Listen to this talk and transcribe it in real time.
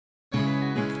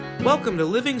Welcome to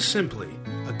Living Simply,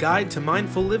 a guide to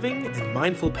mindful living and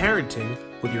mindful parenting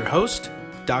with your host,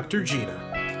 Dr. Gina.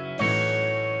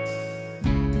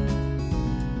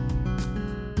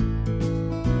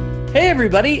 Hey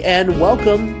everybody, and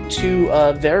welcome to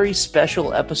a very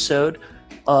special episode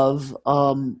of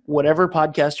whatever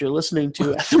podcast you're listening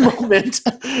to at the moment.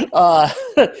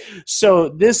 So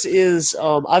this is,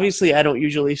 obviously I don't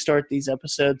usually start these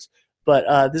episodes,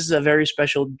 but this is a very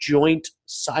special joint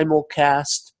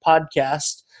simulcast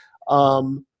podcast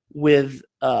with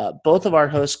both of our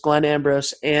hosts, Glenn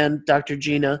Ambrose and Dr.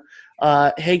 Gina.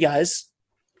 Hey guys.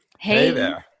 Hey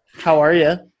there. How are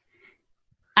you?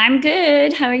 I'm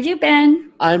good. How are you,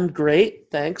 Ben? I'm great.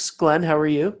 Thanks. Glenn, how are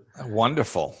you?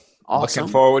 Wonderful. Awesome.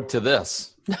 Looking forward to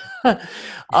this.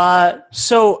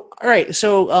 So, all right.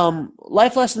 So,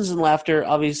 Life Lessons and Laughter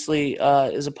obviously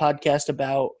is a podcast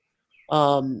about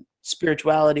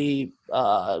spirituality,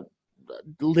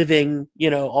 living,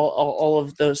 all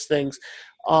of those things.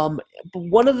 But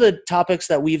one of the topics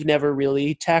that we've never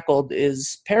really tackled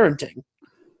is parenting.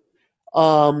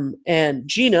 And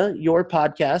Gina, your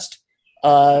podcast,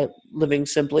 Living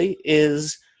Simply,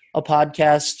 is a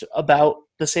podcast about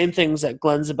the same things that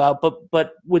Glenn's about,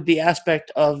 but with the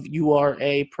aspect of you are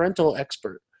a parental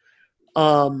expert.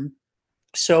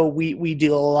 So we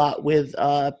deal a lot with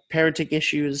parenting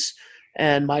issues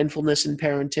and mindfulness in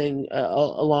parenting,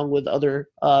 along with other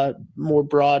more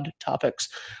broad topics.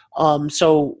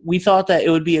 So we thought that it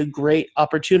would be a great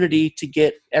opportunity to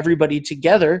get everybody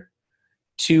together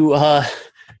to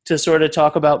sort of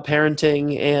talk about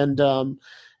parenting. And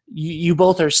you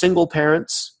both are single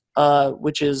parents,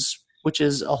 which is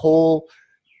a whole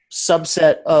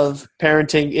subset of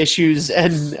parenting issues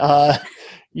and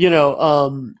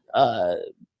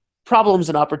problems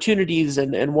and opportunities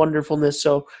and wonderfulness.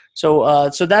 So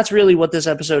that's really what this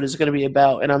episode is going to be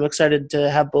about, and I'm excited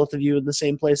to have both of you in the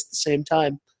same place at the same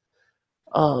time.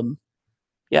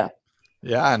 Yeah,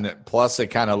 and plus it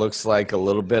kind of looks like a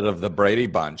little bit of the Brady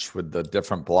Bunch with the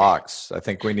different blocks. I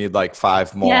think we need like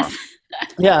 5 more. Yes.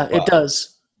 Yeah, it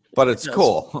does. But it's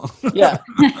cool. Yeah.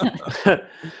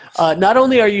 Not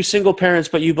only are you single parents,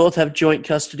 but you both have joint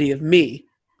custody of me,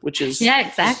 which is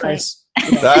exactly. Nice.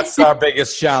 That's our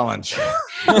biggest challenge.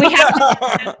 We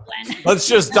have Let's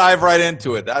just dive right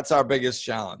into it. That's our biggest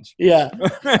challenge. Yeah.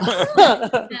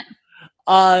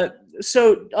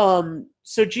 So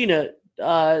Gina,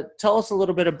 tell us a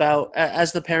little bit about,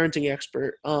 as the parenting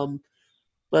expert.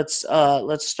 Let's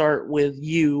start with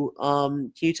you.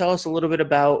 Can you tell us a little bit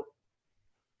about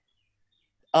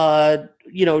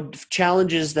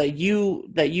challenges that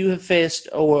you have faced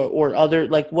or other,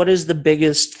 like, what is the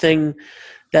biggest thing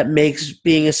that makes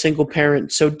being a single parent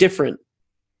so different?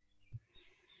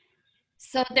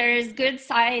 So there's good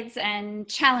sides and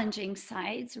challenging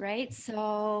sides, right?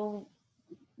 So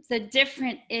the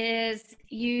different is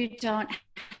you don't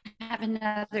have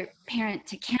another parent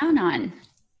to count on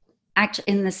actually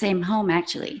in the same home,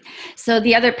 actually. So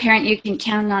the other parent, you can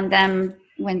count on them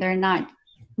when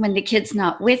the kid's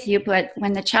not with you, but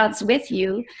when the child's with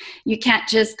you, you can't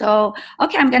just go,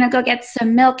 okay, I'm going to go get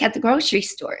some milk at the grocery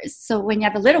stores. So when you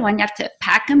have a little one, you have to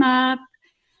pack them up,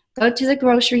 go to the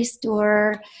grocery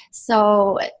store.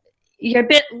 So you're a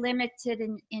bit limited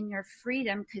in your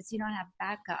freedom because you don't have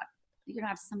backup. You don't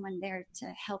have someone there to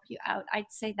help you out. I'd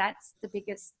say that's the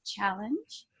biggest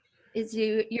challenge, is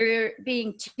you're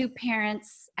being 2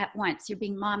 parents at once. You're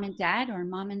being mom and dad, or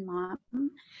mom and mom,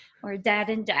 or dad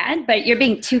and dad, but you're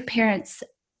being 2 parents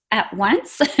at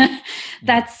once.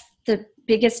 That's the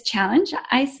biggest challenge,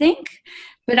 I think.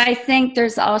 But I think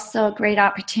there's also great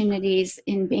opportunities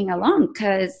in being alone,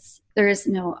 because there's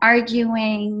no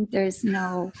arguing, there's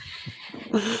no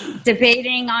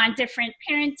debating on different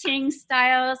parenting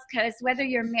styles, because whether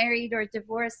you're married or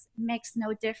divorced makes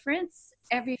no difference.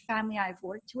 Every family I've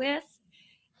worked with,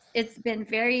 it's been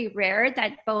very rare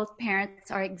that both parents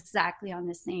are exactly on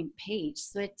the same page.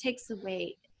 So it takes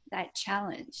away that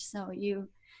challenge. So you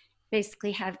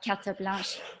basically have carte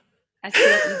blanche as to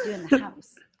what you do in the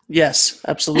house. Yes,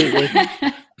 absolutely.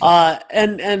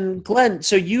 And Glenn,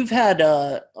 so you've had,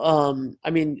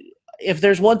 if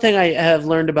there's one thing I have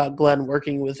learned about Glenn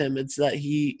working with him, it's that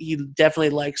he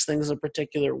definitely likes things a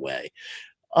particular way.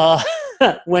 I'm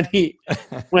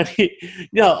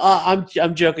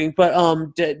joking,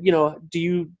 but do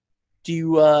you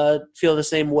feel the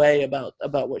same way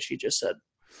about what she just said?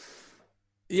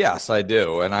 Yes, I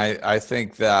do. And I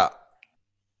think that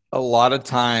a lot of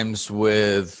times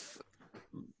with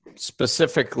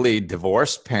specifically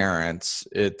divorced parents,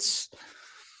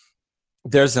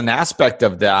 there's an aspect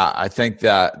of that I think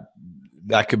that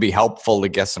could be helpful to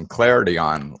get some clarity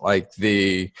on, like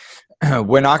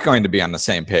we're not going to be on the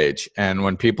same page. And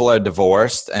when people are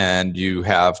divorced and you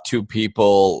have two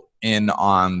people in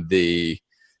on the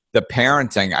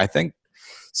parenting, I think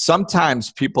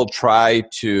sometimes people try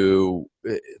to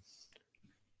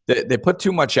they put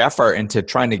too much effort into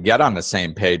trying to get on the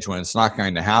same page when it's not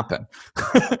going to happen.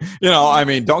 I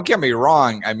mean, don't get me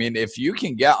wrong. I mean, if you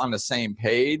can get on the same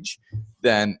page,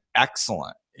 then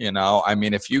excellent. I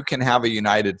mean, if you can have a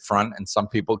united front, and some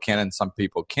people can and some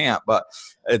people can't, but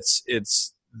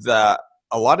it's that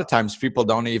a lot of times people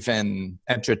don't even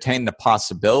entertain the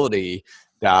possibility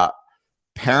that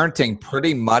parenting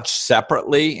pretty much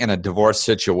separately in a divorce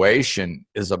situation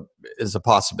is a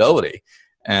possibility.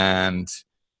 And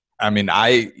I mean,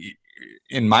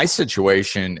 in my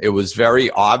situation, it was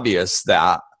very obvious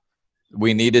that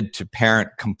we needed to parent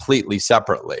completely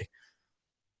separately.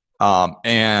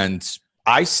 And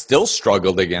I still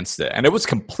struggled against it, and it was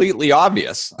completely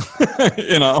obvious,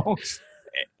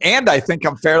 And I think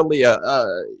I'm fairly,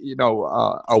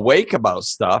 awake about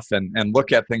stuff and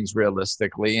look at things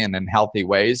realistically and in healthy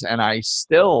ways. And I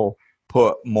still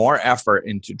put more effort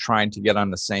into trying to get on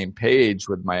the same page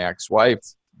with my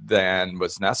ex-wife than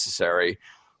was necessary.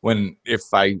 When if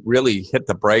I really hit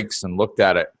the brakes and looked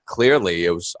at it clearly,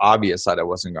 it was obvious that it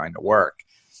wasn't going to work.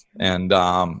 And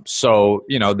so,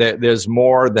 there's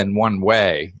more than one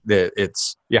way.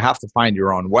 You have to find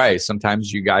your own way.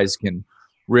 Sometimes you guys can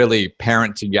really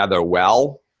parent together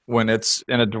well when it's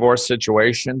in a divorce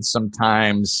situation.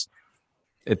 Sometimes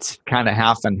it's kind of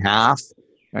half and half,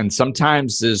 and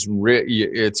sometimes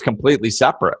it's completely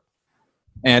separate.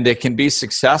 And it can be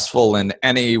successful in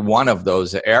any one of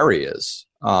those areas.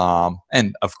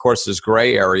 And of course, there's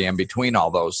gray area in between all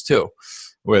those too,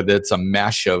 where it's a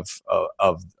mesh of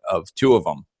two of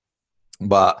them.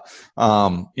 But,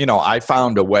 I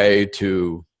found a way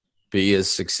to be as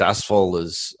successful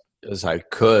as I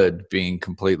could being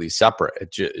completely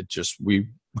separate.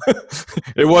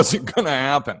 It wasn't going to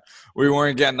happen. We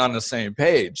weren't getting on the same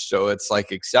page. So it's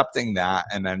like accepting that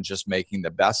and then just making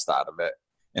the best out of it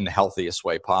in the healthiest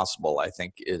way possible, I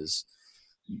think is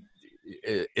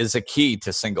a key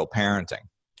to single parenting.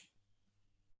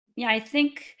 Yeah, I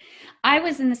think I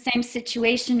was in the same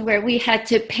situation where we had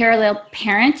to parallel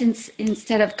parent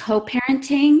instead of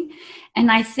co-parenting.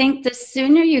 And I think the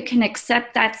sooner you can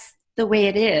accept that's the way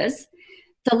it is,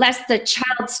 the less the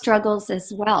child struggles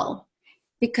as well,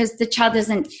 because the child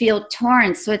doesn't feel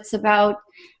torn. So it's about,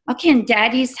 okay, in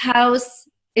daddy's house,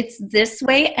 it's this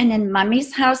way, and in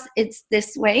mommy's house, it's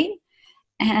this way.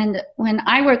 And when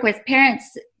I work with parents,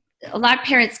 a lot of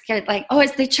parents get like, oh,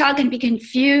 is the child going to be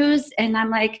confused? And I'm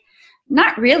like,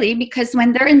 not really, because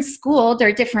when they're in school, there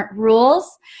are different rules.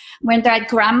 When they're at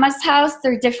grandma's house,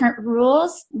 there are different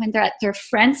rules. When they're at their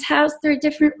friend's house, there are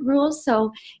different rules.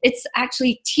 So it's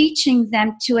actually teaching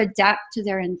them to adapt to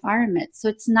their environment. So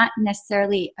it's not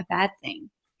necessarily a bad thing.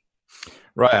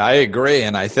 Right, I agree.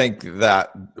 And I think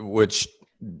that which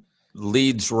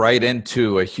leads right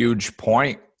into a huge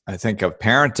point, I think, of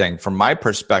parenting. From my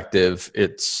perspective,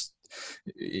 it's,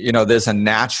 there's a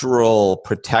natural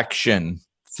protection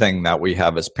thing that we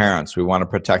have as parents. We want to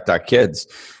protect our kids,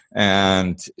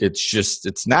 and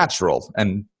it's natural.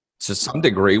 And to some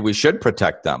degree, we should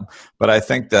protect them. But I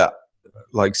think that,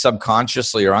 like,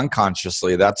 subconsciously or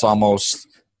unconsciously, that's almost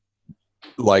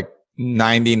like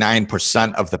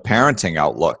 99% of the parenting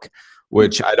outlook,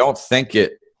 which I don't think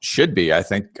it should be. I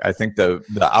think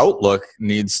the outlook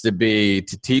needs to be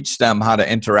to teach them how to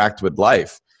interact with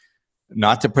life,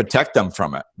 not to protect them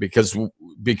from it, because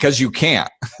you can't.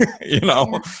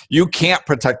 You can't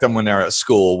protect them when they're at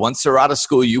school. Once they're out of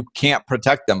school, you can't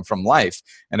protect them from life.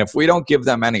 And if we don't give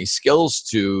them any skills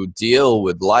to deal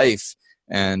with life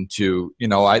and to,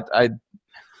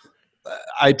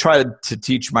 I try to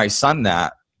teach my son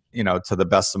that, to the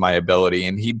best of my ability.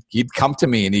 And he'd come to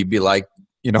me and he'd be like,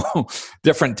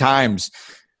 different times,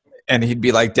 and he'd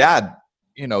be like, Dad,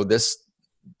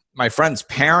 my friend's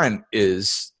parent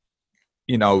is,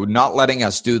 not letting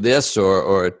us do this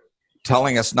or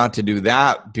telling us not to do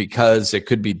that because it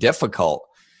could be difficult.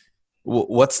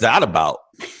 What's that about?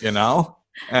 And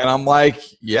I'm like,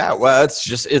 yeah, well,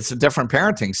 it's a different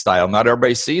parenting style. Not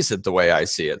everybody sees it the way I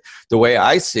see it. The way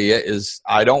I see it is,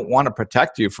 I don't want to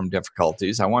protect you from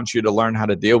difficulties. I want you to learn how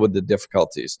to deal with the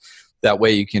difficulties. That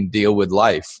way you can deal with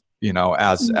life,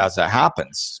 as it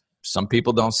happens. Some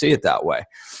people don't see it that way,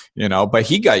 but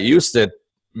he got used to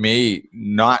me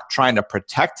not trying to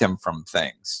protect him from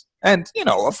things. And,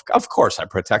 of course I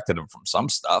protected him from some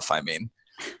stuff. I mean,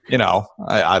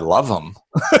 I love him.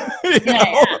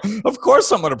 Of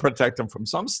course I'm going to protect him from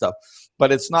some stuff,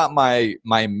 but it's not my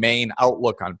main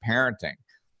outlook on parenting.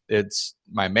 it's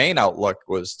my main outlook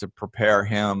was to prepare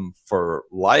him for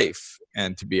life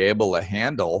and to be able to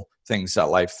handle things that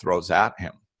life throws at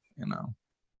him, you know.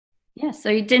 Yeah, so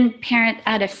you didn't parent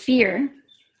out of fear.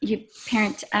 You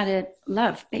parent out of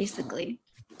love, basically.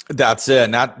 That's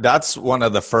it. And that's one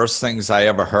of the first things I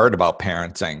ever heard about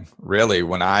parenting, really,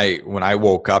 when I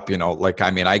woke up, you know, like,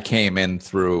 I mean, I came in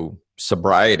through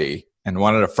sobriety, and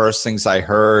one of the first things I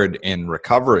heard in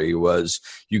recovery was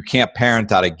you can't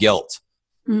parent out of guilt,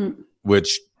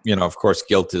 which, you know, of course,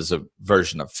 guilt is a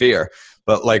version of fear.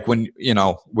 But like when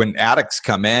addicts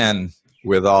come in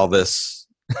with all this,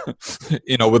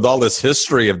 you know, with all this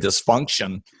history of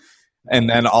dysfunction, and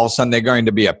then all of a sudden they're going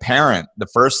to be a parent, the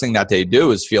first thing that they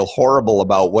do is feel horrible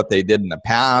about what they did in the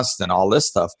past and all this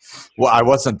stuff. Well, I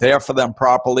wasn't there for them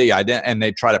properly. I didn't, and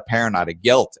they try to parent out of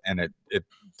guilt, and it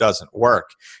doesn't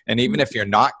work. And even if you're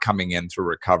not coming in through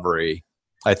recovery,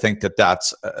 I think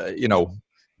that's, you know,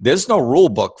 there's no rule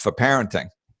book for parenting.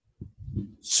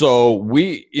 So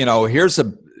we, you know, here's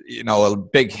a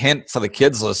big hint for the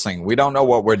kids listening. We don't know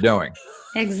what we're doing.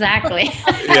 Exactly.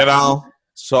 You know,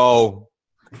 so,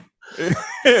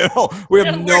 you know, we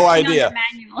have no idea.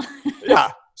 Yeah.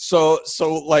 So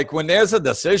like when there's a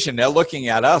decision, they're looking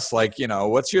at us like, you know,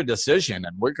 what's your decision?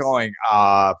 And we're going,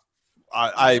 I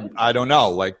don't know.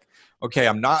 Like, okay,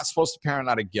 I'm not supposed to parent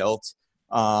out of guilt.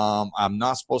 I'm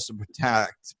not supposed to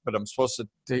protect, but I'm supposed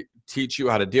to teach you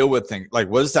how to deal with things. Like,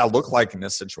 what does that look like in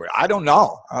this situation? I don't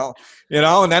know. You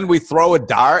know, and then we throw a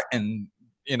dart and,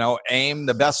 you know, aim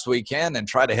the best we can and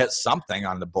try to hit something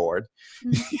on the board.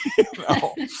 You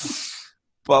know?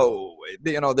 But,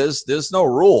 you know, there's no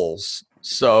rules.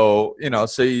 So, you know,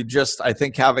 so you just, I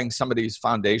think having some of these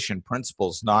foundation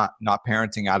principles, not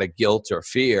parenting out of guilt or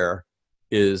fear,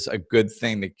 is a good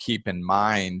thing to keep in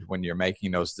mind when you're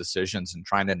making those decisions and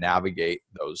trying to navigate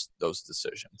those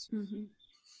decisions. Mm-hmm.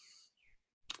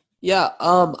 Yeah.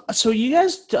 So you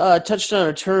guys touched on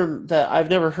a term that I've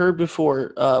never heard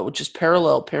before, which is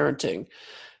parallel parenting.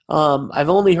 I've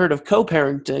only heard of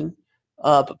co-parenting,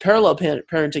 but parallel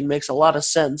parenting makes a lot of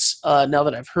sense now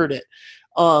that I've heard it.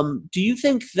 Do you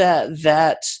think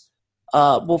that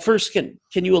well, first, can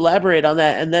you elaborate on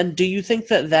that? And then do you think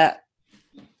that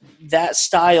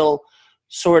style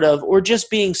sort of, or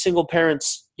just being single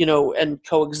parents, you know, and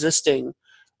coexisting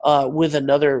with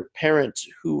another parent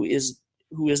who is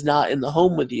not in the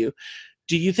home with you,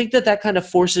 do you think that kind of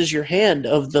forces your hand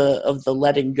of the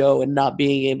letting go and not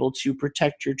being able to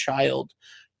protect your child,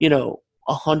 you know,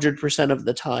 100% of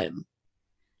the time?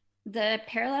 The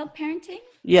parallel parenting?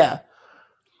 Yeah.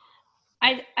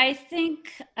 I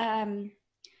think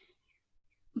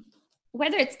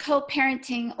whether it's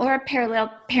co-parenting or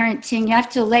parallel parenting, you have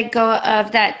to let go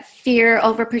of that fear,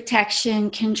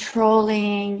 overprotection,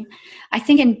 controlling. I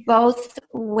think in both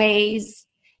ways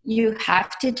you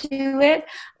have to do it.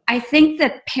 I think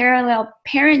that parallel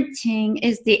parenting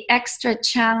is the extra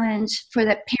challenge for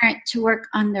the parent to work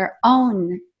on their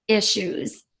own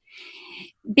issues,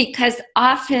 because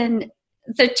often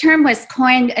the term was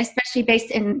coined, especially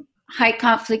based in high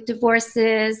conflict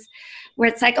divorces, where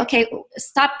it's like, okay,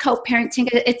 stop co-parenting.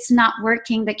 It's not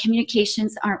working. The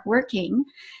communications aren't working.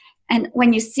 And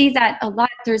when you see that a lot,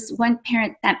 there's one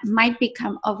parent that might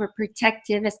become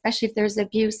overprotective, especially if there's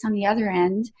abuse on the other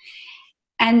end.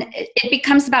 And it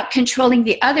becomes about controlling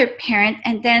the other parent,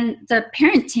 and then the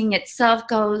parenting itself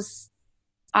goes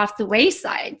off the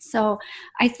wayside. So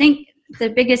I think the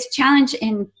biggest challenge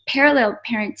in parallel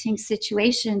parenting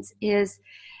situations is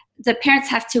the parents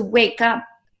have to wake up,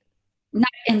 not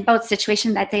in both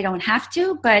situations that they don't have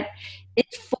to, but it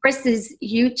forces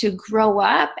you to grow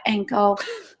up and go,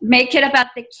 make it about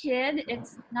the kid.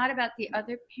 It's not about the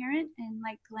other parent. And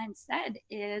like Glenn said,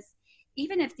 is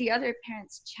even if the other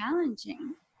parent's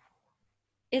challenging,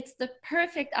 it's the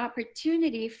perfect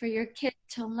opportunity for your kid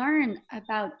to learn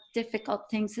about difficult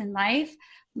things in life,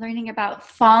 learning about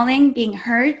falling, being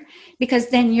hurt, because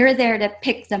then you're there to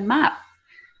pick them up.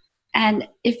 And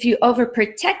if you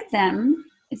overprotect them,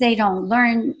 they don't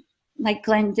learn, like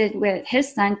Glenn did with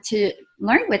his son, to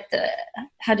learn with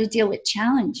how to deal with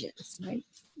challenges, right?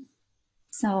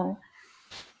 So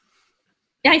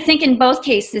I think in both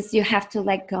cases you have to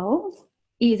let go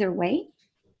either way.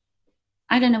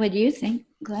 I don't know what you think,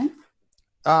 Glenn.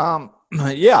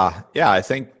 Yeah. I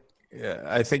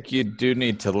think you do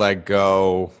need to let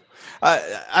go.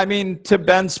 I mean, to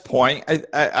Ben's point,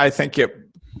 I think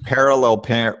parallel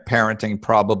parenting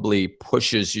probably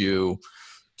pushes you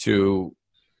to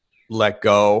let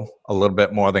go a little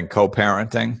bit more than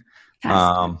co-parenting.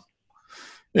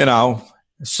 You know,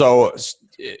 so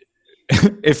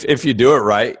if you do it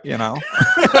right, you know,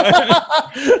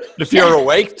 if you're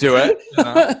awake to it, you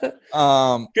know?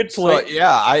 Good So point.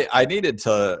 yeah, I needed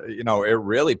to, it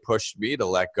really pushed me to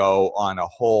let go on a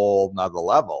whole nother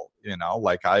level,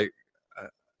 like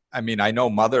I mean, I know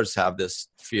mothers have this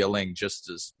feeling just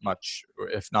as much,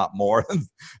 if not more,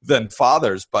 than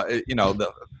fathers. But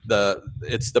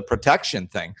it's the protection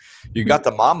thing. You got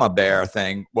the mama bear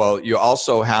thing. Well, you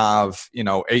also have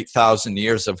 8,000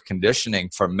 years of conditioning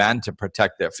for men to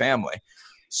protect their family.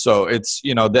 So it's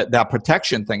that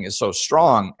protection thing is so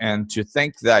strong, and to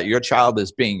think that your child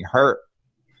is being hurt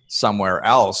somewhere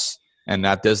else and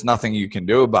that there's nothing you can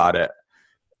do about it,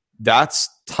 that's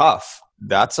tough.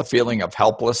 That's a feeling of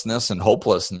helplessness and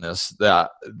hopelessness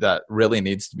that really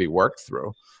needs to be worked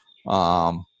through.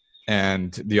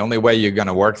 And the only way you're going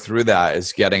to work through that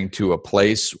is getting to a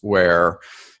place where,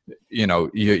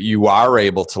 you are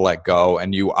able to let go,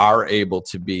 and you are able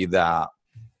to be that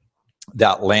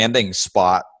landing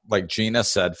spot, like Gina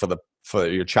said, for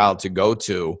your child to go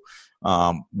to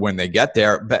when they get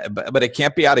there. But it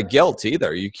can't be out of guilt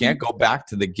either. You can't go back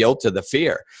to the guilt or the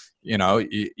fear.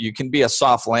 You can be a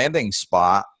soft landing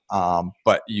spot,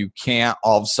 but you can't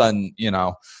all of a sudden,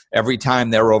 every time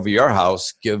they're over your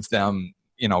house, give them,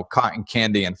 cotton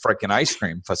candy and frickin' ice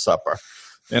cream for supper.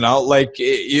 Because,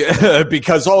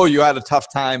 you had a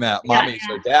tough time at mommy's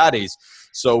or daddy's.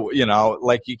 So, you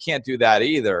can't do that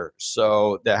either.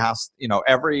 So there has,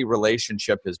 every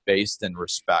relationship is based in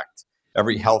respect,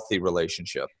 every healthy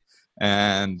relationship.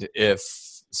 And if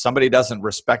somebody doesn't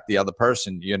respect the other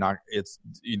person, you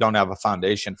don't have a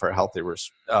foundation for a healthy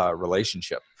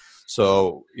relationship.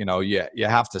 So, you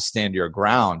have to stand your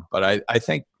ground. But I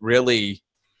think really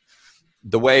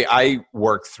the way I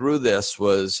worked through this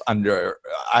was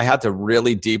I had to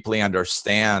really deeply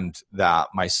understand that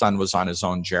my son was on his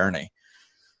own journey.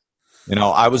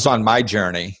 I was on my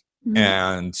journey,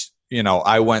 and,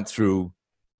 I went through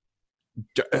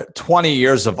 20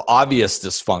 years of obvious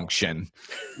dysfunction,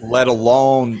 let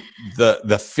alone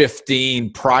the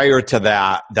 15 prior to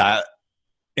that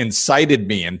incited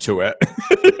me into it.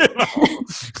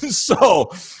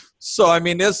 So I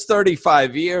mean, there's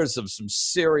 35 years of some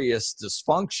serious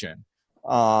dysfunction,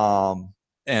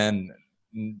 and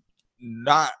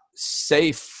not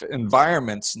safe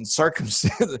environments and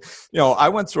circumstances. I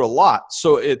went through a lot.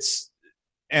 So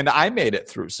and I made it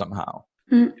through somehow.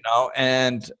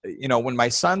 And when my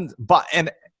son, and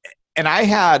I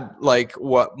had like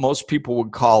what most people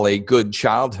would call a good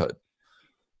childhood.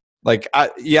 Like,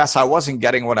 yes, I wasn't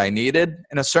getting what I needed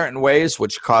in a certain ways,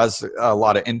 which caused a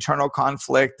lot of internal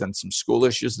conflict and some school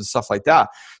issues and stuff like that.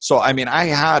 So, I mean, I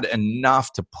had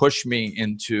enough to push me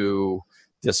into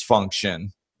dysfunction,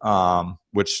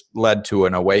 which led to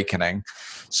an awakening.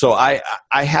 So I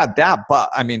had that,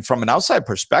 but I mean, from an outside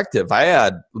perspective, I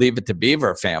had Leave It to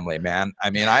Beaver family, man.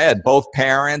 I mean, I had both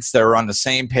parents. They were on the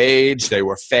same page. They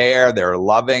were fair. They were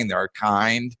loving. They were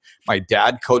kind. My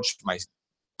dad coached my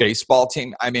baseball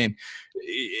team. I mean,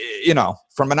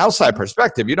 from an outside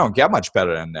perspective, you don't get much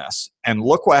better than this. And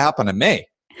look what happened to me.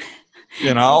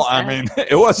 I mean,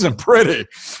 it wasn't pretty.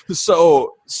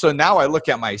 So now I look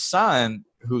at my son,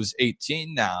 who's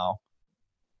 18 now.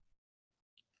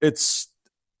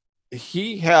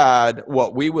 He had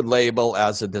what we would label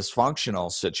as a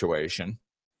dysfunctional situation,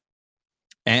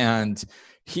 and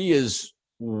he is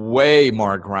way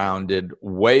more grounded,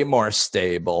 way more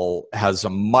stable, has a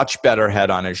much better head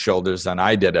on his shoulders than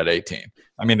I did at 18.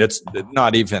 I mean, it's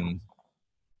not even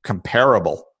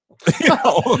comparable.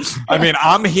 I mean,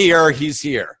 I'm here, he's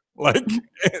here. Like,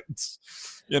 it's,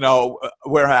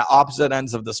 we're at opposite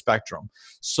ends of the spectrum.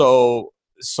 So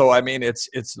I mean,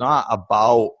 it's not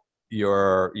about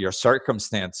your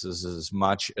circumstances as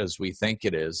much as we think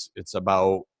it is. It's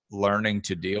about learning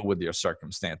to deal with your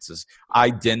circumstances. I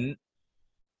didn't.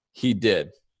 He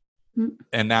did.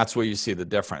 And that's where you see the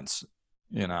difference,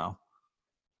 Yeah.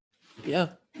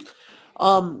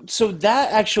 So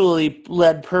that actually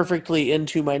led perfectly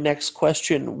into my next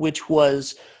question, which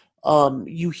was,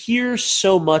 you hear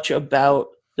so much about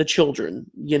the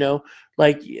children,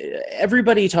 like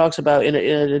everybody talks about in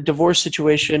a divorce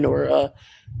situation or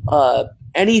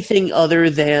anything other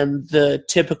than the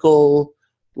typical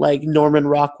like Norman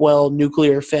Rockwell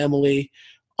nuclear family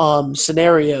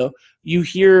scenario. You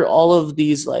hear all of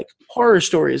these like horror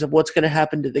stories of what's going to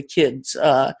happen to the kids.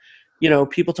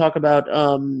 People talk about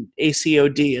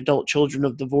ACOD, adult children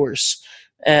of divorce,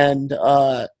 and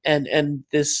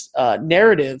this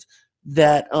narrative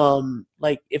that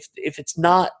like if it's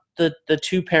not the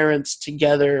two parents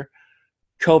together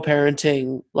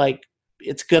co-parenting, like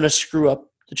it's going to screw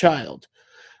up the child.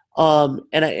 And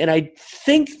I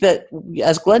think that,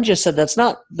 as Glenn just said, that's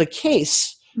not the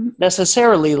case.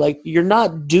 necessarily. Like, you're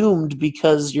not doomed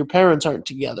because your parents aren't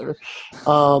together.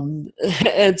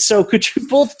 And so could you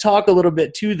both talk a little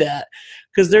bit to that?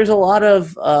 Because there's a lot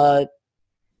of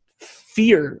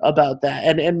fear about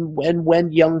that. And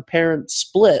when young parents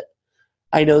split,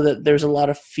 I know that there's a lot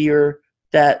of fear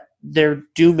that they're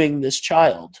dooming this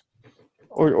child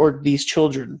or these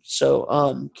children. So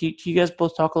can you guys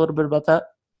both talk a little bit about that?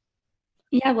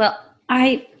 Yeah, well,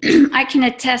 I I can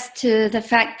attest to the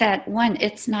fact that, one,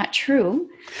 it's not true,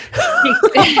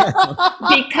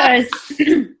 because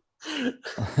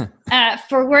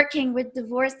for working with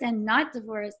divorced and not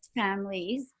divorced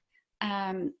families,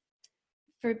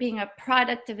 for being a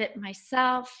product of it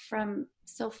myself,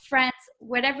 friends,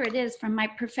 whatever it is, from my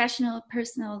professional,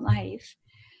 personal life.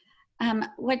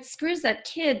 What screws up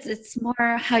kids, it's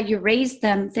more how you raise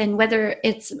them than whether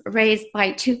it's raised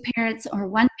by two parents or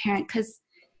one parent, because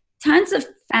tons of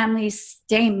families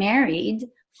stay married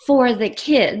for the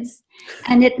kids,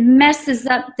 and it messes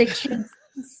up the kids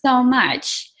so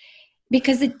much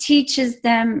because it teaches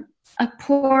them a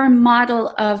poor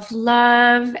model of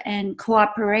love and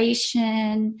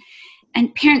cooperation.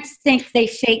 And parents think they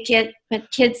fake it,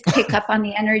 but kids pick up on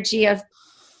the energy of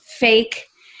fake.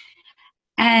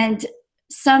 And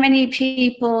so many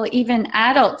people, even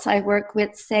adults I work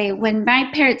with, say, when my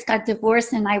parents got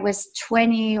divorced and I was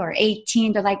 20 or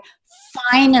 18, they're like,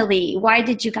 finally, why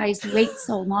did you guys wait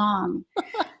so long?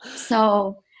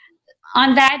 So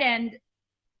on that end,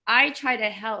 I try to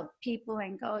help people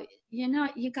and go,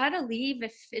 you got to leave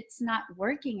if it's not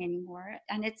working anymore,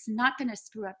 and it's not going to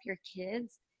screw up your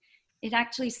kids. It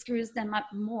actually screws them up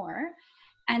more.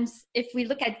 And if we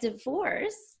look at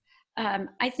divorce,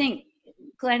 I think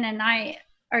Glenn and I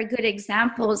are good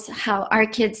examples how our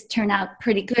kids turn out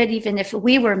pretty good, even if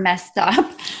we were messed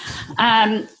up.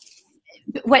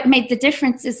 What made the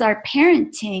difference is our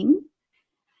parenting.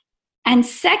 And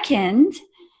second,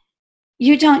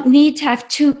 you don't need to have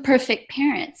two perfect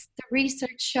parents. The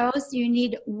research shows you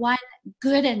need one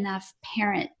good enough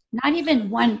parent, not even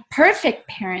one perfect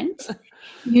parent.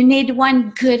 You need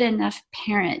one good enough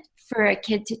parent for a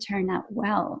kid to turn out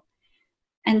well.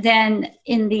 And then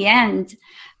in the end,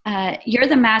 you're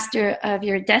the master of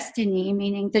your destiny,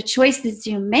 meaning the choices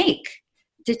you make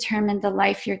determine the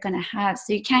life you're going to have.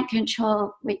 So you can't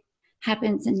control what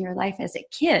happens in your life as a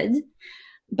kid.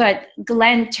 But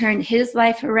Glenn turned his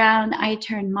life around. I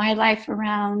turned my life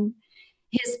around.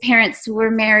 His parents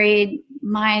were married.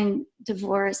 Mine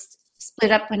divorced,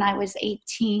 split up when I was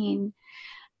 18.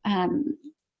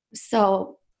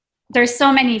 So there's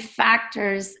so many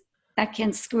factors that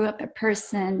can screw up a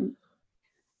person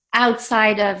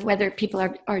outside of whether people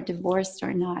are divorced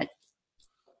or not.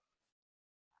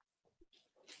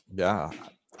 Yeah,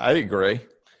 I agree.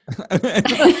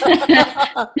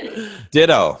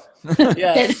 Ditto.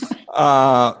 Yes.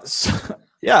 So,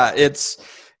 yeah,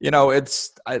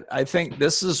 I think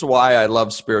this is why I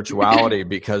love spirituality,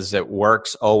 because it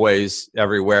works always,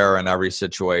 everywhere, in every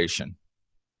situation.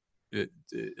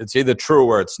 It's either true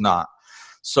or it's not.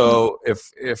 So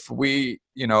if we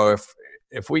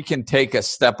can take a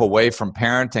step away from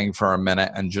parenting for a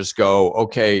minute and just go,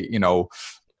 okay,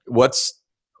 what's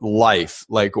life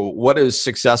like? What do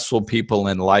successful people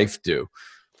in life do?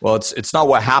 Well, it's not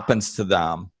what happens to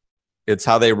them. It's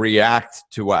how they react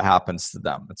to what happens to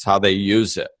them. It's how they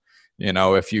use it.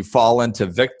 If you fall into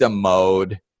victim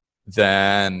mode,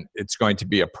 then it's going to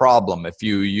be a problem. If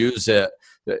you use it,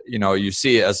 you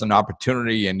see it as an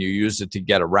opportunity and you use it to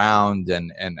get around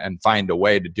and find a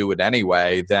way to do it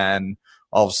anyway, then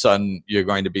all of a sudden you're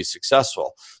going to be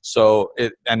successful. So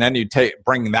and then you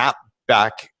bring that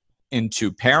back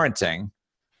into parenting,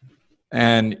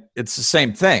 and it's the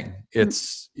same thing.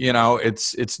 It's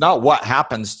it's not what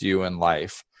happens to you in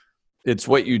life. It's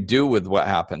what you do with what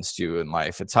happens to you in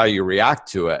life. It's how you react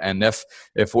to it. And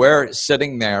if we're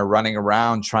sitting there running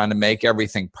around trying to make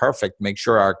everything perfect, make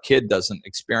sure our kid doesn't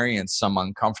experience some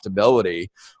uncomfortability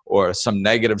or some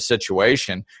negative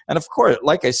situation. And of course,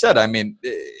 like I said, I mean,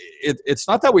 it's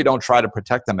not that we don't try to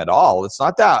protect them at all. It's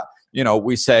not that,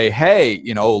 we say, hey,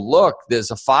 look,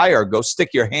 there's a fire, go stick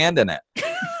your hand in it.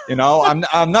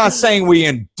 I'm not saying we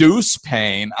induce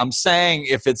pain. I'm saying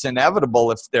if it's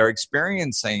inevitable, if they're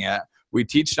experiencing it, we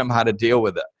teach them how to deal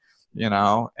with it,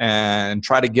 and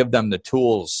try to give them the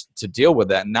tools to deal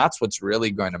with it. And that's what's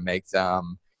really going to make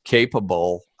them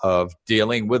capable of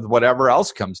dealing with whatever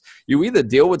else comes. You either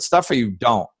deal with stuff or you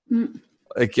don't.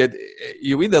 Like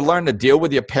you either learn to deal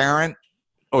with your parent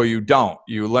or you don't.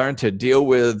 You learn to deal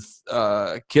with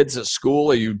kids at school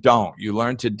or you don't. You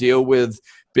learn to deal with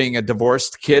being a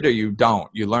divorced kid or you don't.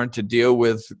 You learn to deal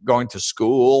with going to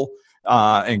school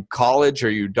in college or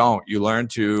you don't. You learn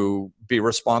to be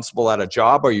responsible at a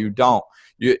job or you don't.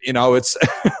 You know, it's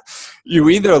you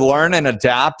either learn and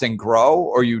adapt and grow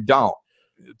or you don't.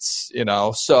 It's, you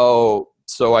know, so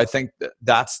I think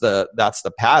that's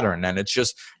the pattern. And it's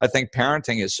just, I think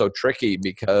parenting is so tricky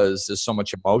because there's so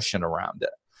much emotion around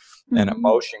it, and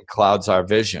emotion clouds our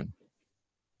vision.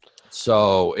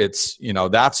 So it's, you know,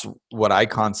 that's what I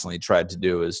constantly tried to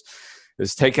do is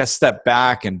take a step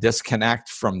back and disconnect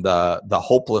from the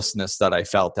hopelessness that I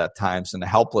felt at times, and the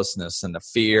helplessness and the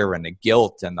fear and the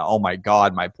guilt and the, oh my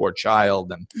God, my poor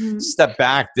child, and step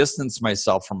back, distance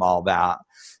myself from all that.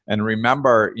 And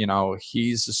remember, you know,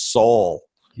 he's a soul.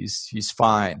 He's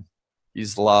fine.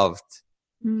 He's loved,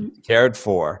 cared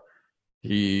for.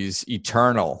 He's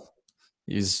eternal.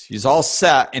 He's all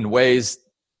set in ways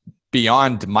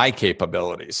beyond my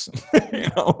capabilities, you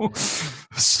know?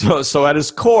 So at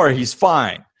his core, he's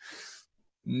fine.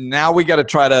 Now we got to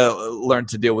try to learn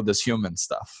to deal with this human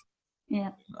stuff.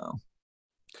 Yeah.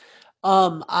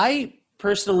 I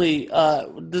personally,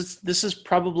 this is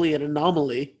probably an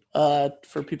anomaly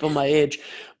for people my age,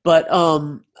 but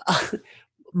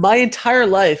my entire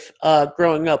life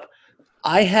growing up,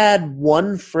 I had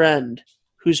one friend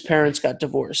whose parents got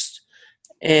divorced.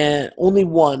 And only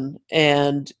one,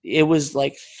 and it was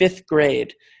like 5th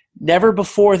grade. Never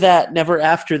before that, never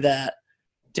after that,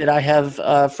 did I have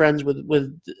friends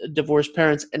with divorced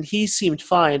parents, and he seemed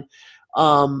fine.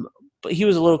 But he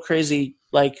was a little crazy.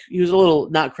 Like, he was a little,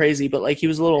 not crazy, but like he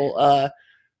was a little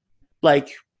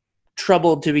like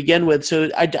troubled to begin with.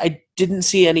 So I didn't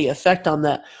see any effect on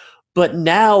that. But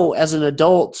now, as an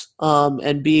adult,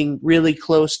 and being really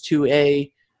close to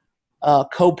a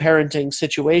co-parenting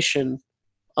situation,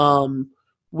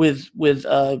 with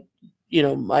you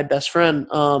know, my best friend,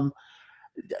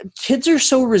 kids are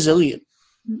so resilient,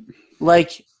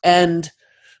 like, and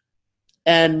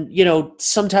you know,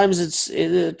 sometimes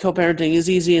co-parenting is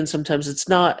easy and sometimes it's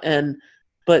not.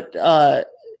 But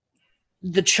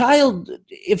the child,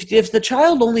 if the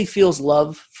child only feels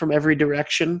love from every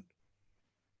direction,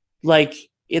 like,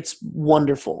 it's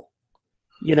wonderful,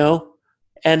 you know,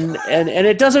 and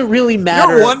it doesn't really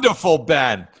matter. You're wonderful,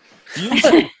 Ben.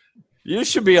 You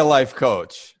should be a life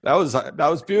coach. That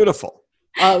was beautiful.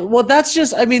 Well, that's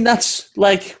just, I mean, that's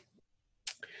like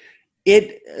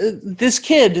it. This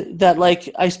kid that,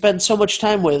 like, I spend so much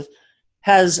time with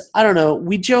has, I don't know,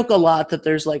 we joke a lot that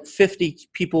there's like 50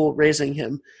 people raising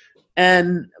him,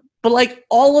 but like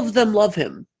all of them love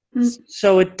him,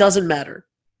 so it doesn't matter.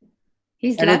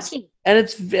 He's lucky.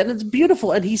 It's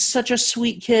beautiful, and he's such a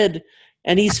sweet kid,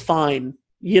 and he's fine,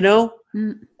 you know.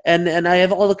 And I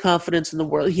have all the confidence in the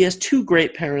world. He has 2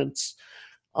 great parents,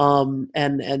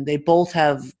 and they both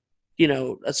have, you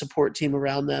know, a support team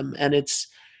around them, and it's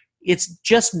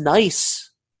just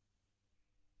nice.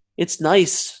 It's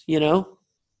nice, you know.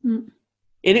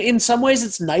 In some ways,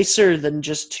 it's nicer than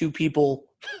just 2 people,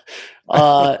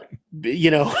 you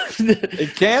know.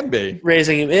 It can be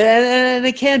raising him, and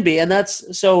it can be, and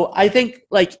that's so. I think,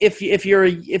 like, if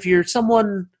you're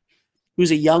someone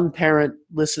who's a young parent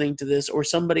listening to this, or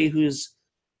somebody who's,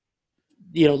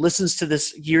 you know, listens to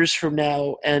this years from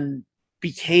now and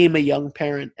became a young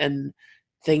parent and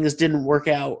things didn't work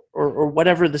out, or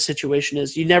whatever the situation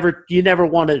is, you never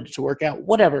wanted it to work out,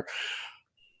 whatever,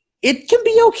 it can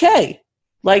be okay.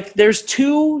 Like,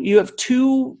 you have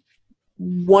 2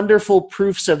 wonderful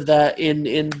proofs of that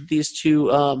in these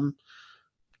 2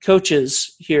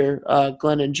 coaches here,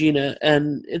 Glenn and Gina,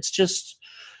 and it's just.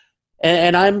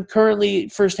 And I'm currently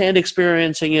firsthand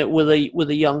experiencing it with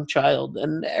a young child,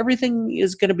 and everything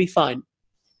is going to be fine.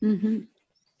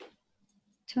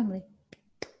 Totally.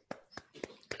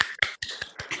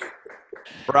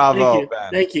 Bravo,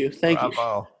 Ben. Thank you.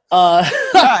 Bravo.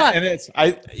 Yeah, and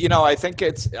I think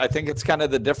it's kind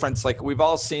of the difference. Like, we've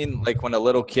all seen, like, when a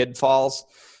little kid falls,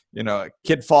 you know, a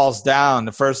kid falls down,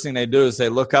 the first thing they do is they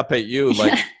look up at you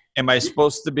like, am I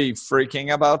supposed to be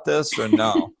freaking about this or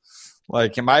no?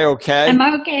 Like, am I okay? Am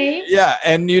I okay? Yeah,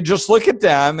 and you just look at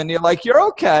them and you're like, you're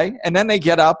okay. And then they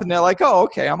get up and they're like, oh,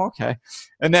 okay, I'm okay.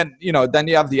 And then, you know, then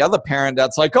you have the other parent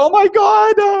that's like, oh my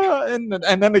God.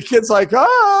 And then the kid's like,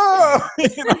 ah,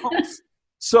 you know.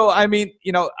 So, I mean,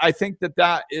 you know, I think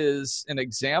that is an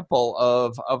example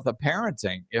of the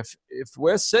parenting. If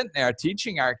we're sitting there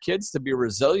teaching our kids to be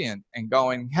resilient and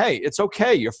going, hey, it's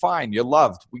okay, you're fine, you're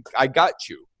loved, I got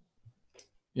you.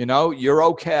 You know, you're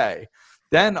okay.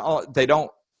 Then they don't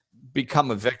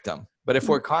become a victim. But if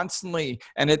we're constantly,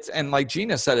 and like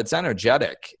Gina said, it's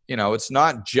energetic. You know, it's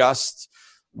not just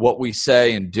what we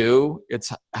say and do,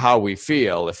 it's how we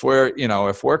feel. If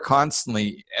we're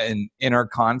constantly in inner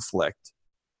conflict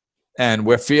and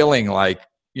we're feeling like,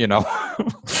 you know,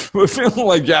 We're feeling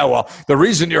like, yeah, well, the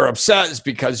reason you're upset is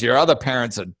because your other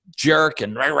parent's a jerk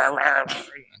and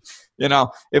you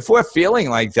know, if we're feeling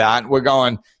like that, we're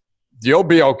going, you'll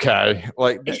be okay.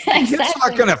 Like the kid's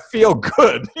not going to feel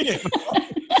good. You know?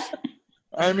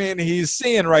 I mean, he's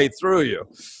seeing right through you.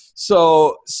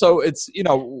 So it's, you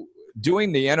know,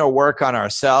 doing the inner work on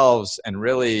ourselves and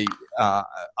really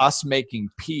us making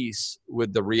peace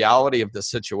with the reality of the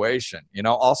situation. You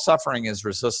know, all suffering is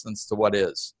resistance to what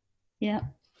is. Yeah.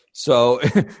 So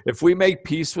if we make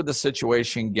peace with the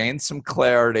situation, gain some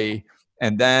clarity,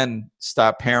 and then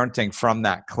start parenting from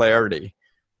that clarity,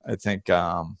 I think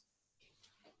that's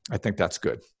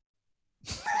good.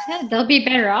 Yeah, they'll be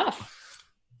better off.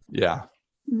 Yeah.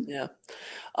 Yeah.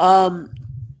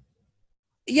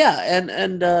 Yeah,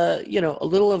 and you know, a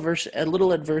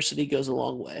little adversity goes a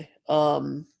long way.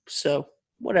 So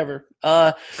whatever.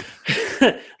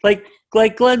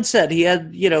 Like Glenn said, he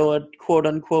had, you know, a quote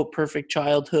unquote perfect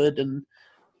childhood, and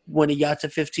when he got to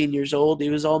 15 years old, he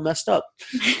was all messed up.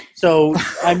 So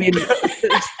I mean,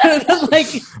 like,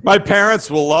 my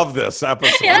parents will love this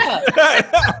episode. Yeah.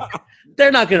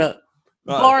 They're not gonna.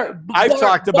 I've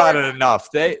talked about it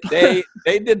enough. They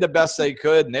did the best they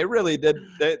could, and they really did.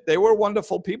 They were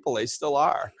wonderful people. They still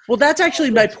are. Well, that's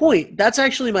actually my point. That's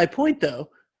actually my point, though,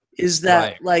 is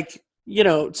that Right. like, you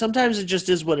know, sometimes it just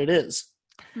is what it is.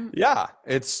 Yeah,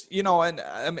 it's, you know,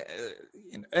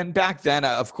 and back then,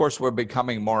 of course, we're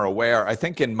becoming more aware. I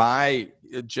think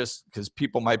just because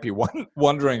people might be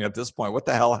wondering at this point, what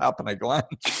the hell happened to Glenn?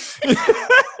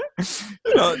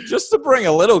 You know, just to bring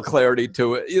a little clarity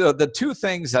to it, you know, the two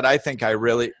things that I think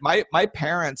my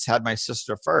parents had my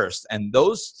sister first, and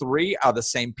those three are the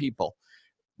same people.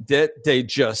 They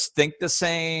just think the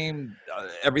same.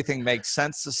 Everything makes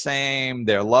sense the same.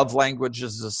 Their love language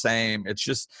is the same. It's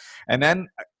just, and then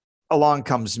along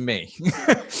comes me,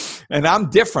 and I'm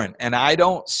different, and I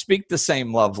don't speak the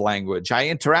same love language. I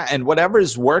interact, and whatever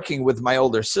is working with my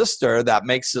older sister that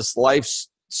makes this life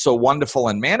so wonderful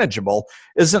and manageable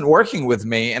isn't working with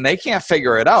me, and they can't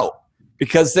figure it out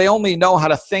because they only know how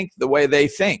to think the way they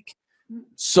think.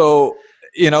 So,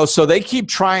 you know, so they keep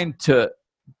trying to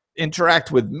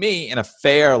interact with me in a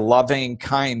fair, loving,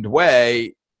 kind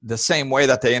way, the same way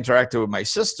that they interacted with my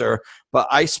sister, but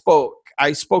I spoke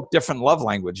different love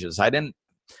languages. I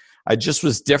just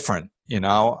was different, you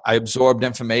know. I absorbed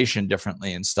information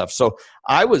differently and stuff. So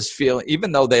I was feeling,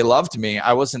 even though they loved me,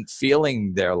 I wasn't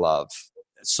feeling their love.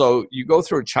 So you go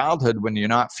through a childhood when you're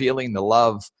not feeling the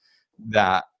love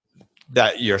that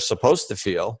you're supposed to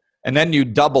feel, and then you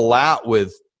double that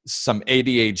with some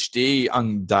ADHD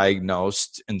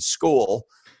undiagnosed in school,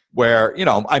 where, you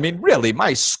know, I mean, really,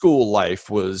 my school life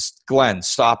was, Glenn,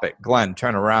 stop it. Glenn,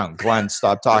 turn around. Glenn,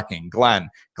 stop talking. Glenn.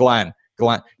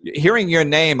 Hearing your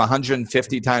name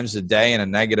 150 times a day in a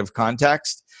negative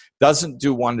context doesn't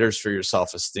do wonders for your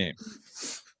self-esteem.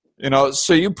 You know,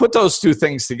 so you put those two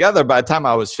things together. By the time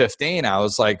I was 15, I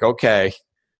was like, okay,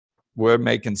 we're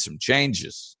making some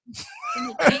changes.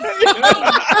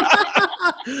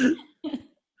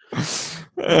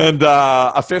 And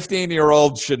a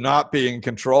 15-year-old should not be in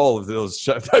control of those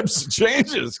types of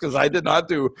changes, because I did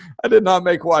not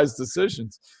make wise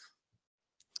decisions.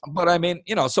 But I mean,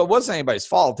 you know, so it wasn't anybody's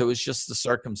fault. It was just the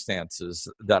circumstances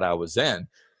that I was in.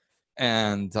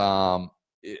 And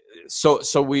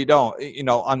so we don't, you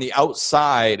know, on the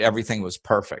outside, everything was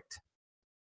perfect,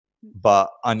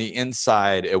 but on the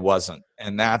inside, it wasn't.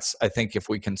 And that's, I think, if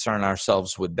we concern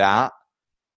ourselves with that,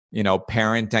 you know,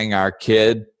 parenting our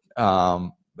kid,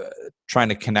 trying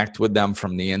to connect with them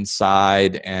from the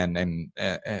inside, and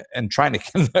trying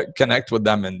to connect with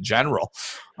them in general,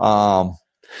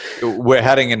 we're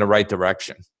heading in the right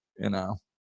direction, you know.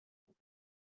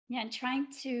 Yeah, and trying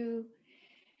to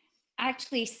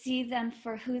actually see them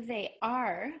for who they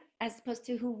are as opposed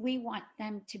to who we want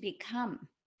them to become.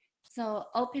 So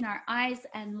open our eyes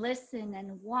and listen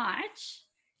and watch,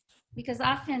 because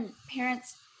often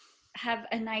parents have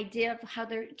an idea of how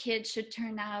their kids should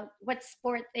turn out, what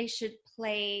sport they should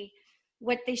play,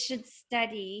 what they should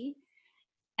study,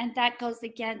 and that goes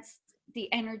against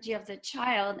the energy of the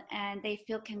child, and they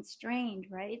feel constrained,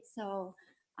 right? So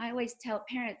I always tell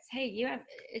parents, hey,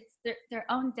 it's their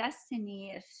own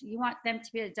destiny. If you want them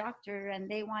to be a doctor and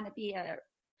they want to be a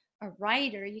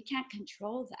writer, you can't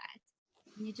control that.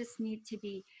 You just need to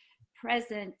be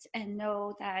present and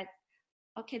know that,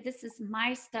 okay, this is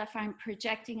my stuff I'm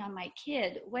projecting on my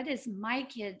kid. What is my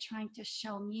kid trying to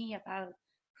show me about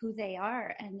who they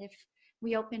are? And if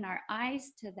we open our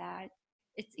eyes to that,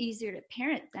 it's easier to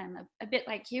parent them. A bit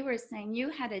like you were saying,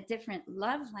 you had a different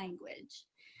love language.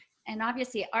 And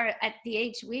obviously at the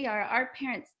age we are, our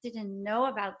parents didn't know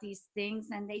about these things,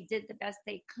 and they did the best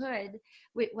they could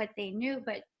with what they knew,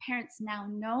 but parents now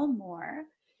know more,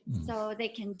 so they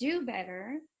can do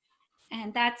better.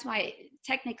 And that's why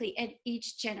technically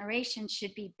each generation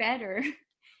should be better.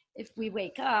 If we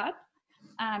wake up,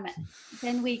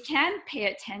 then we can pay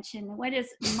attention. What is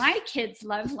my kids'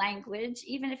 love language,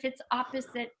 even if it's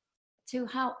opposite to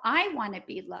how I want to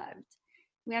be loved?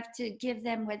 We have to give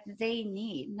them what they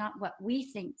need, not what we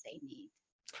think they need.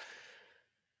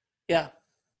 Yeah,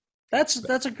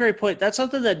 that's a great point. That's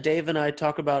something that Dave and I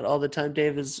talk about all the time.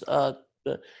 Dave is,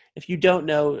 if you don't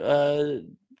know,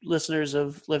 listeners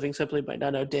of Living Simply might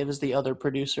not know, Dave is the other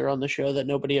producer on the show that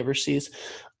nobody ever sees.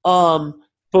 But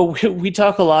we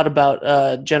talk a lot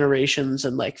about generations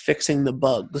and like fixing the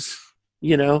bugs,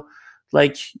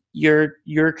 like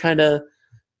you're kind of,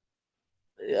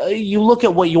 you look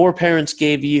at what your parents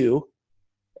gave you,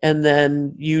 and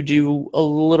then you do a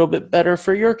little bit better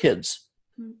for your kids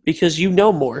because you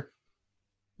know more,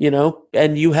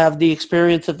 and you have the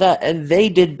experience of that, and they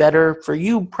did better for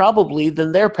you probably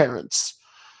than their parents.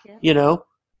 Yeah.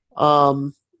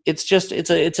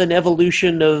 It's an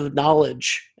evolution of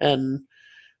knowledge, and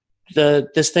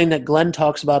this thing that Glenn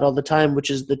talks about all the time,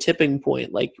 which is the tipping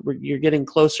point. Like you're getting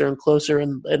closer and closer,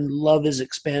 and love is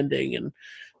expanding, and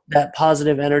that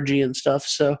positive energy and stuff.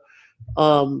 So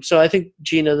I think,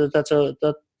 Gina, that's a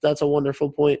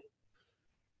wonderful point.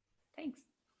 Thanks.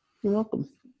 You're welcome.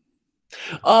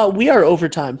 We are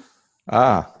overtime.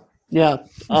 Yeah.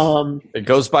 It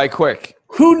goes by quick.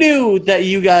 Who knew that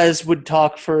you guys would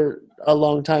talk for a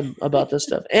long time about this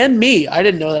stuff? And me, I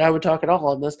didn't know that I would talk at all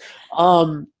on this.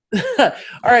 All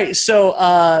right,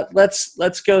 so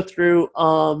let's go through.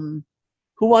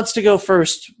 Who wants to go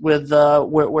first with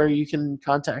where you can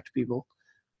contact people?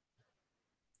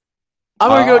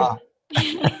 I'm gonna go.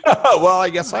 Well,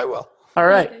 I guess I will. All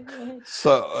right.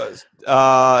 So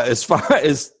as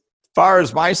far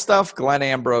as my stuff,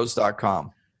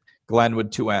 glennambrose.com. Glenn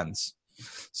with 2 N's.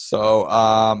 So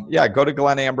go to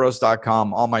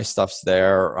glennambrose.com. All my stuff's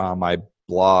there. My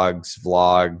blogs,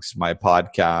 vlogs, my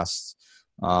podcasts,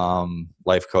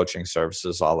 life coaching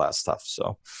services, all that stuff.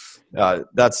 So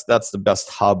that's the best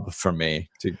hub for me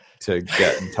to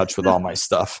get in touch with all my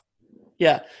stuff.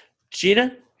 Yeah.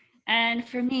 Gina? And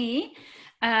for me,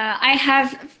 I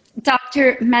have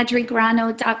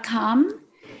drmadrigrano.com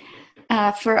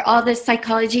for all the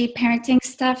psychology parenting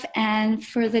stuff, and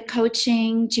for the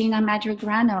coaching,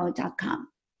 ginamadrigrano.com.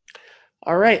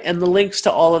 All right. And the links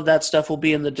to all of that stuff will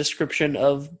be in the description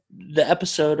of the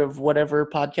episode of whatever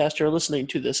podcast you're listening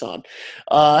to this on.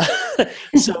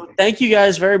 So thank you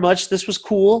guys very much. This was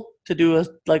cool to do a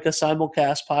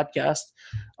simulcast podcast.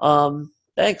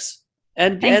 Thanks.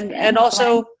 And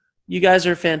also, you guys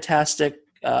are fantastic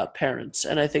parents.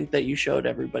 And I think that you showed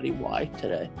everybody why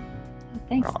today.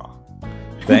 Thanks. Oh,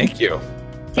 thank you.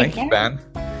 Thank you, Ben.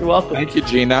 You're welcome. Thank you,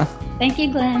 Gina. Thank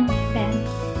you, Glenn, Ben.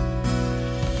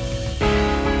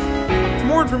 For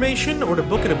more information or to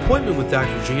book an appointment with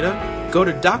Dr. Gina, go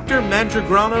to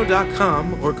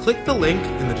drmadrigrano.com or click the link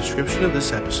in the description of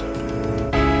this episode.